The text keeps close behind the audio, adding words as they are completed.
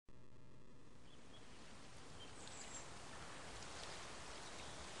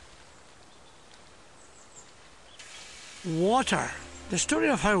Water. The story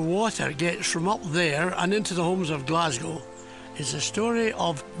of how water gets from up there and into the homes of Glasgow is a story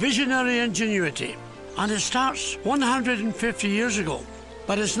of visionary ingenuity. And it starts 150 years ago.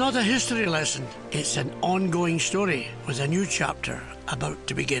 But it's not a history lesson, it's an ongoing story with a new chapter about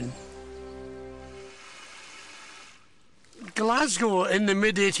to begin. Glasgow in the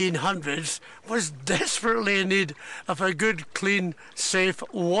mid-1800s was desperately in need of a good, clean, safe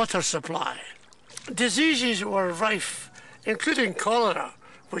water supply. Diseases were rife, including cholera,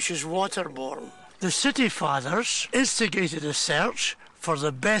 which is waterborne. The city fathers instigated a search for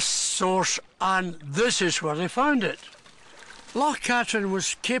the best source, and this is where they found it. Loch Katrine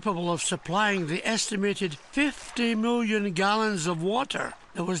was capable of supplying the estimated 50 million gallons of water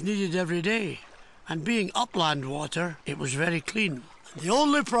that was needed every day. And being upland water, it was very clean. The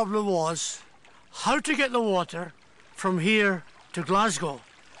only problem was how to get the water from here to Glasgow,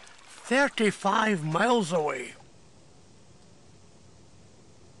 35 miles away.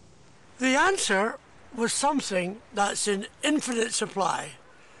 The answer was something that's in infinite supply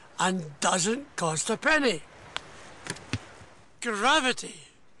and doesn't cost a penny. Gravity.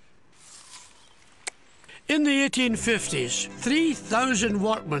 In the 1850s, 3,000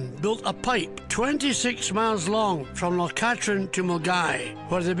 workmen built a pipe 26 miles long from Loch Katrine to Mulgai,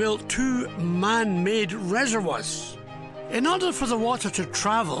 where they built 2 man-made reservoirs. In order for the water to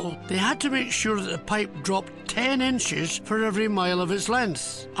travel, they had to make sure that the pipe dropped 10 inches for every mile of its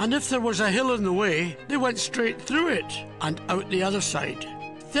length. And if there was a hill in the way, they went straight through it and out the other side.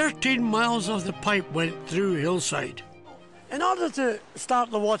 13 miles of the pipe went through hillside. In order to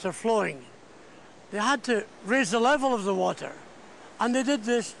start the water flowing, they had to raise the level of the water, and they did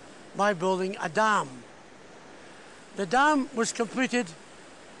this by building a dam. The dam was completed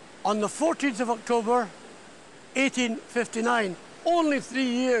on the 14th of October, 1859, only 3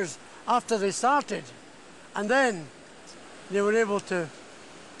 years after they started, and then they were able to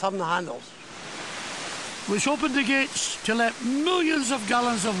turn the handles, which opened the gates to let millions of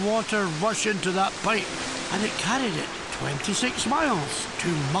gallons of water rush into that pipe, and it carried it 26 miles to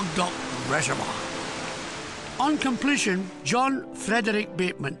Mugdock Reservoir. On completion, John Frederick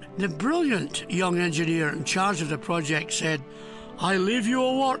Bateman, the brilliant young engineer in charge of the project, said, "I leave you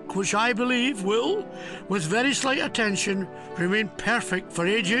a work which I believe will, with very slight attention, remain perfect for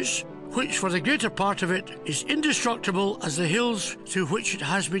ages, which for the greater part of it is indestructible as the hills through which it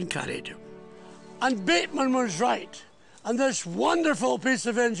has been carried." And Bateman was right, and this wonderful piece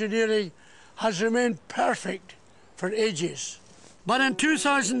of engineering has remained perfect for ages. But in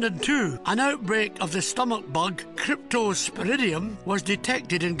 2002, an outbreak of the stomach bug Cryptosporidium was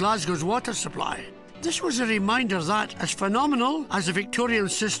detected in Glasgow's water supply. This was a reminder that, as phenomenal as the Victorian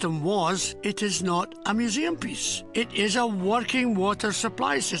system was, it is not a museum piece. It is a working water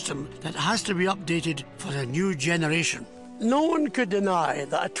supply system that has to be updated for the new generation. No one could deny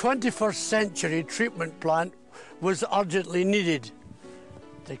that a 21st century treatment plant was urgently needed.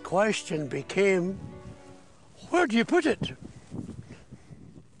 The question became, where do you put it?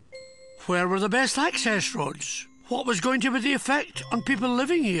 Where were the best access roads? What was going to be the effect on people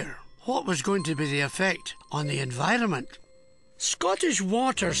living here? What was going to be the effect on the environment? Scottish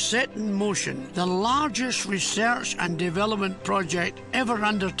Water set in motion the largest research and development project ever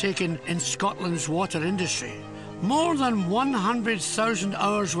undertaken in Scotland's water industry. More than 100,000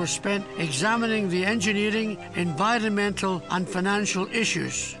 hours were spent examining the engineering, environmental and financial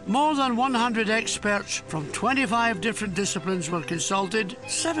issues. More than 100 experts from 25 different disciplines were consulted.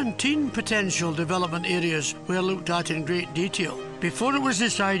 17 potential development areas were looked at in great detail before it was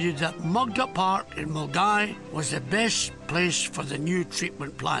decided that Mugdock Park in Mulgai was the best place for the new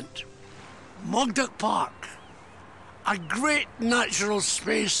treatment plant. Mugdock Park, a great natural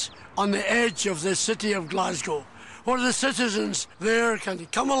space on the edge of the city of Glasgow, where the citizens there can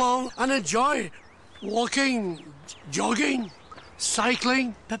come along and enjoy walking, jogging,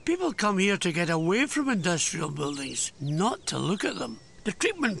 cycling. But people come here to get away from industrial buildings, not to look at them. The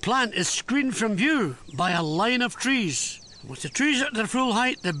treatment plant is screened from view by a line of trees. With the trees at their full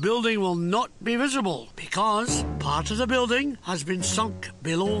height, the building will not be visible because part of the building has been sunk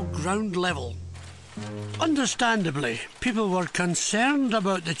below ground level. Understandably, people were concerned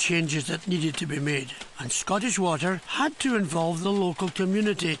about the changes that needed to be made, and Scottish Water had to involve the local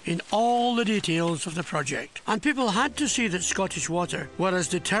community in all the details of the project. And people had to see that Scottish Water were as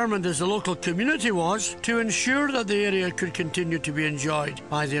determined as the local community was to ensure that the area could continue to be enjoyed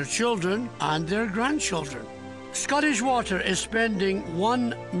by their children and their grandchildren. Scottish Water is spending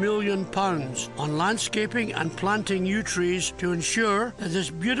 £1 million on landscaping and planting new trees to ensure that this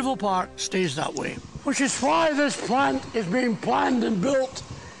beautiful park stays that way. Which is why this plant is being planned and built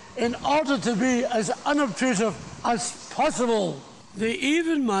in order to be as unobtrusive as possible. They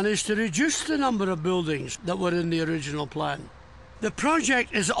even managed to reduce the number of buildings that were in the original plan. The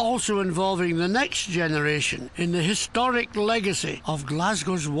project is also involving the next generation in the historic legacy of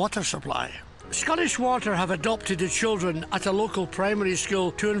Glasgow's water supply. Scottish Water have adopted the children at a local primary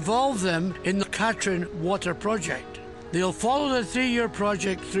school to involve them in the Katrine water project. They'll follow the 3-year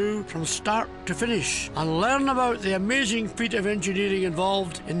project through from start to finish and learn about the amazing feat of engineering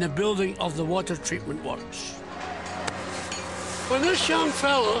involved in the building of the water treatment works. When this young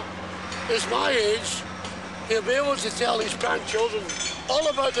fellow is my age, he'll be able to tell his grandchildren all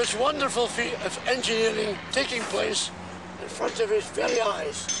about this wonderful feat of engineering taking place in front of his very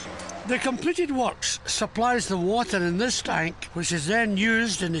eyes. The completed works supplies the water in this tank, which is then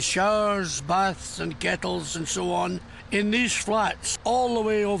used in the showers, baths and kettles and so on in these flats all the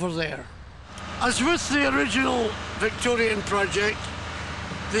way over there. As with the original Victorian project,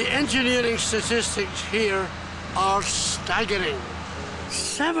 the engineering statistics here are staggering.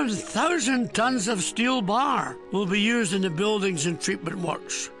 7,000 tonnes of steel bar will be used in the buildings and treatment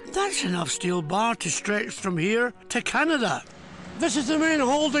works. That's enough steel bar to stretch from here to Canada. This is the main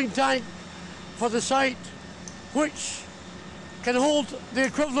holding tank for the site, which can hold the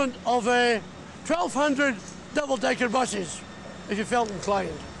equivalent of 1,200 double-decker buses, if you felt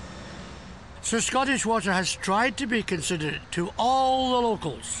inclined. So Scottish Water has tried to be considerate to all the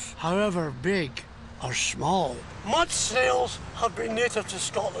locals, however big or small. Mud snails have been native to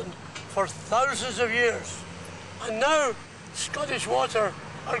Scotland for thousands of years, and now Scottish Water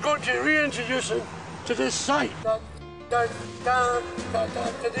are going to reintroduce them to this site.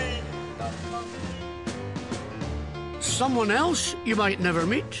 Someone else you might never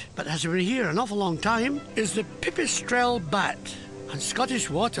meet, but has been here an awful long time, is the pipistrelle bat. And Scottish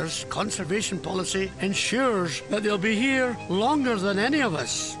Water's conservation policy ensures that they'll be here longer than any of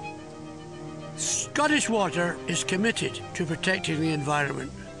us. Scottish Water is committed to protecting the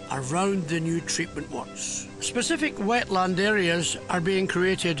environment around the new treatment works. Specific wetland areas are being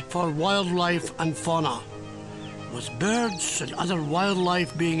created for wildlife and fauna, with birds and other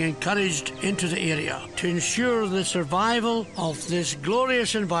wildlife being encouraged into the area to ensure the survival of this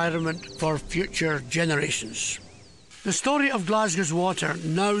glorious environment for future generations. The story of Glasgow's water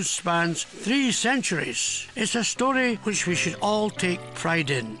now spans 3 centuries. It's a story which we should all take pride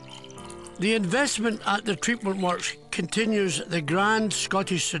in. The investment at the treatment works continues the grand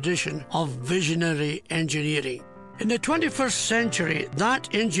Scottish tradition of visionary engineering. In the 21st century,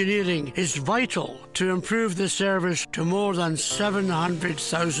 that engineering is vital to improve the service to more than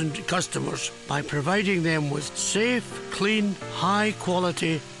 700,000 customers by providing them with safe, clean,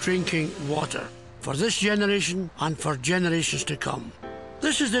 high-quality drinking water for this generation and for generations to come.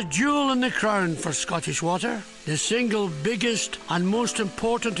 This is the jewel in the crown for Scottish Water, the single biggest and most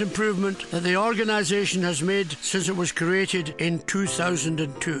important improvement that the organisation has made since it was created in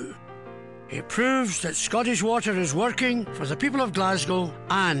 2002. It proves that Scottish Water is working for the people of Glasgow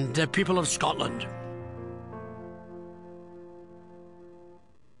and the people of Scotland.